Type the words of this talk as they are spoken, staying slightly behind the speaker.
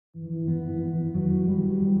Distributing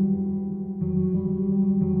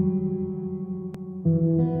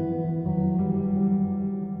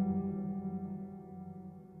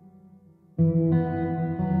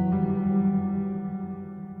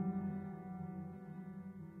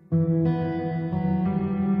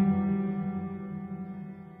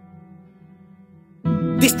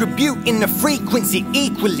the frequency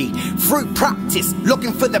equally through practice,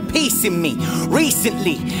 looking for the peace in me.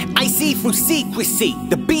 Recently, I see through secrecy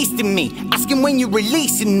the beast in me, asking when you're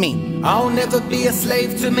releasing me. I'll never be a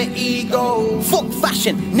slave to my ego. Fuck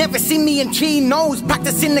fashion, never see me in chinos.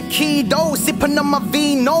 Practicing the keto, sipping on my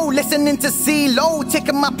vino, listening to CeeLo,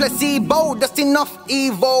 taking my placebo. That's enough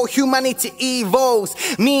evil, humanity evolves.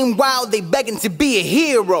 Meanwhile, they begging to be a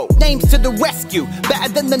hero. Names to the rescue,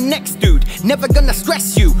 better than the next dude. Never gonna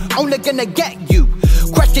stress you, only gonna get you.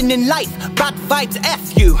 Questioning life, bad vibes,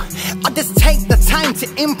 F you. I just take the time to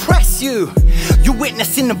impress you. You're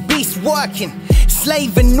witnessing the beast working,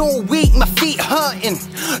 slaving all week, my feet hurting.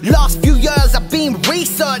 Last few years I've been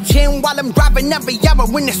researching while I'm driving every hour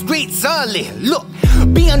in the streets early. Look,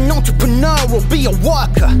 be an entrepreneur or be a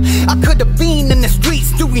worker. I could have been in the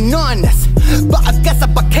streets doing earnest, but I guess I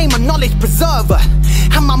became a knowledge preserver.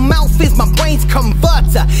 And my mouth is my brain's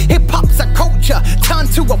converter. Hip-hop's a culture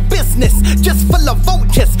turned to a business, just full of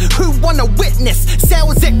vultures who wanna witness.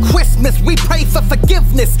 Sales at Christmas, we pray for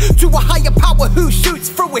forgiveness to a higher power who shoots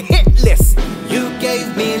through a hit list. You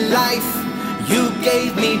gave me life, you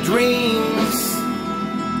gave me dreams.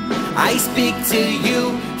 I speak to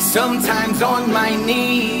you, sometimes on my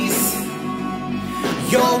knees.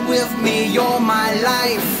 You're with me, you're my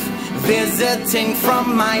life, visiting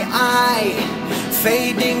from my eye,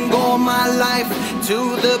 fading all my life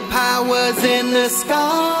to the powers in the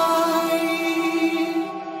sky.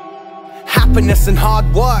 Happiness and hard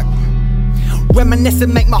work,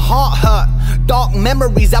 reminiscing make my heart hurt. Dark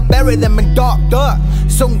memories, I bury them in dark dirt.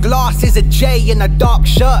 Sunglasses, a J in a dark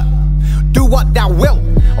shirt. Do what thou wilt,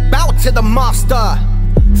 bow to the master.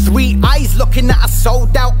 3 eyes looking at a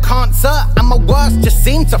sold out concert, and my words just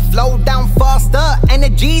seem to flow down faster.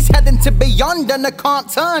 Energy's heading to beyond and I can't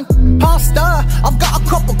turn. Pastor, I've got a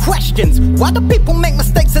couple questions. Why do people make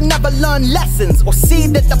mistakes and never learn lessons? Or see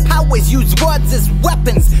that the powers use words as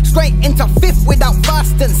weapons, straight into fifth without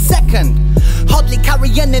first and second? Hardly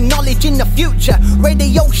carry any knowledge in the future.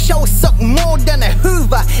 Radio shows suck more than a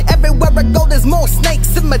Hoover. Everywhere I go there's more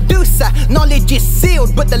snakes and Medusa. Knowledge is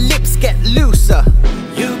sealed but the lips get looser.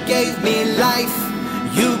 You gave me life,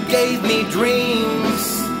 you gave me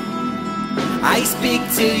dreams. I speak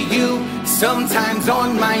to you, sometimes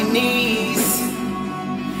on my knees.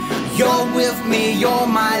 You're with me, you're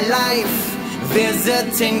my life,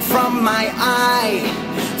 visiting from my eye,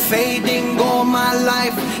 fading all my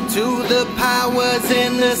life to the powers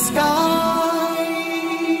in the sky.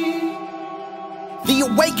 The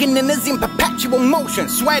awakening is in perpetual motion.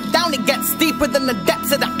 Swear down it gets deeper than the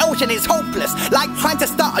depths of the ocean. It's hopeless, like trying to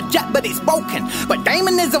start a jet but it's broken. But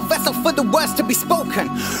Daemon is a vessel for the words to be spoken,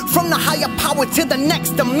 from the higher power to the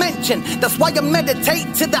next dimension. That's why I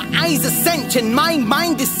meditate to the eyes ascension. My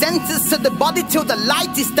mind descends to the body till the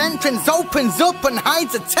lightest entrance opens up and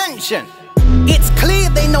hides attention. It's clear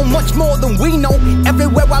they know much more than we know.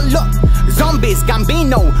 Everywhere I look, zombies,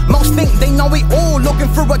 Gambino. Most think they know it all, looking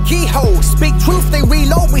through a keyhole. Speak truth, they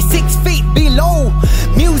reload, we 6 feet below.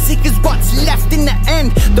 Music is what's left in the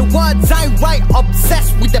end. The words I write,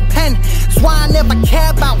 obsessed with the pen. That's why I never care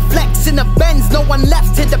about flexing the bends. No one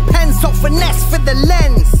left to depend, so finesse for the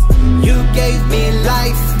lens. You gave me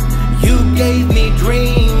life, you gave me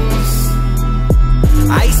dreams.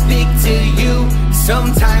 I speak to you,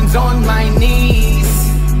 sometimes on my knees.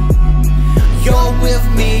 You're with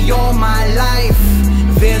me, you're my life,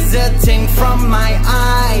 visiting from my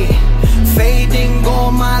eye, fading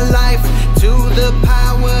all my life to the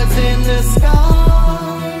powers in the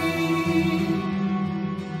sky.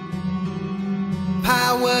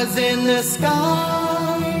 Powers in the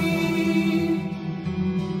sky.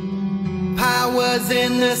 Powers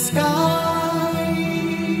in the sky.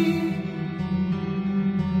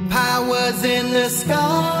 Powers in the sky.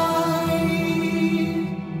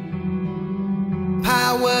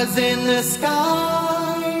 Powers in the sky.